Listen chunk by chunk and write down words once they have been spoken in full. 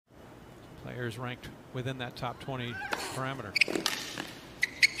Players ranked within that top 20 parameter.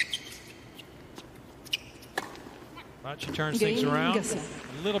 But she turns things around.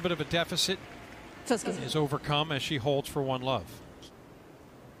 A little bit of a deficit is overcome as she holds for one love.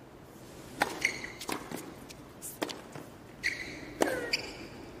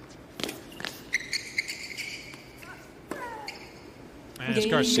 And it's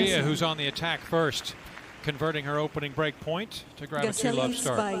Garcia who's on the attack first, converting her opening break point to grab a two-love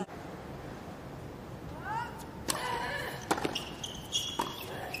start.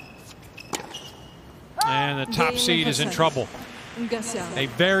 And the top seed is in trouble. A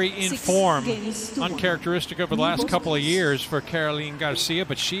very informed, uncharacteristic over the last couple of years for Karolina Garcia,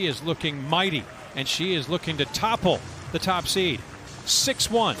 but she is looking mighty, and she is looking to topple the top seed.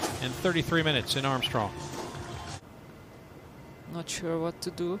 6-1 in 33 minutes in Armstrong. Not sure what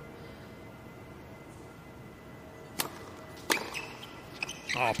to do.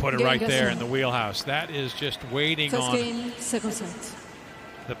 Oh, put it right there in the wheelhouse. That is just waiting on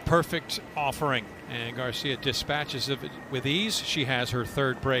the perfect offering. And Garcia dispatches of it with ease. She has her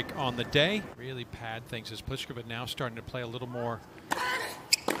third break on the day. Really pad things as Pliskova now starting to play a little more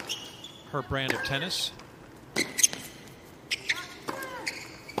her brand of tennis.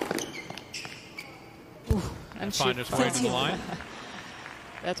 Ooh, and find its way to the line.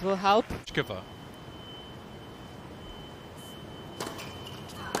 That will help. Pliskova.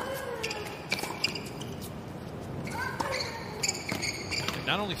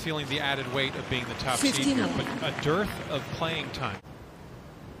 Not only feeling the added weight of being the top seed here, but a dearth of playing time.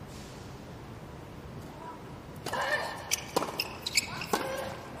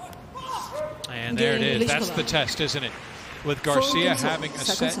 And there it is. That's the test, isn't it? With Garcia having a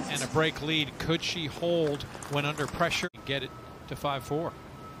set and a break lead, could she hold when under pressure and get it to 5-4?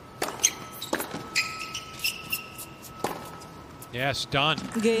 Yes, done.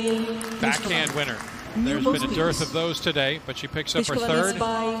 Backhand winner. There's been a dearth of those today, but she picks up her third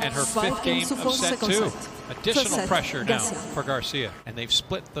and her fifth game of set two. Additional pressure now for Garcia, and they've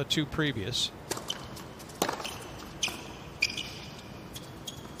split the two previous.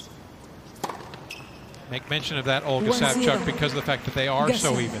 Make mention of that, Olga Savchuk, because of the fact that they are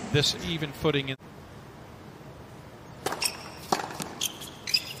so even. This even footing in.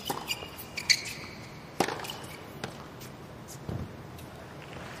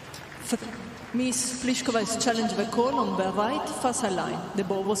 Miss Pliskova's challenge the call on the right far side line. The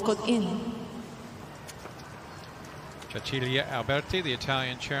ball was caught in. Cecilia Alberti, the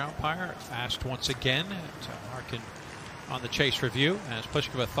Italian chair umpire, asked once again to hearken on the chase review, as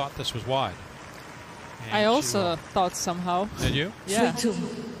Pliskova thought this was wide. And I also thought somehow. Did you? Yeah.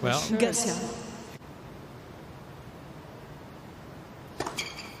 Well, Garcia.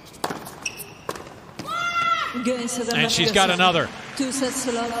 And she's got another. 2 sets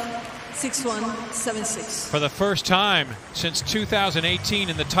to love. 6-1, 7-6. For the first time since 2018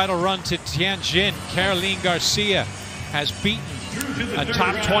 in the title run to Tianjin, Karolina Garcia has beaten a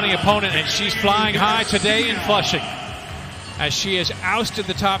top 20 opponent, and she's flying high today in Flushing as she has ousted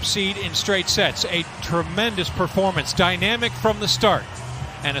the top seed in straight sets. A tremendous performance, dynamic from the start,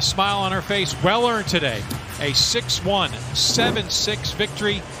 and a smile on her face, well earned today. A 6-1, 7-6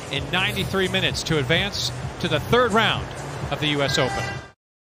 victory in 93 minutes to advance to the third round of the U.S. Open.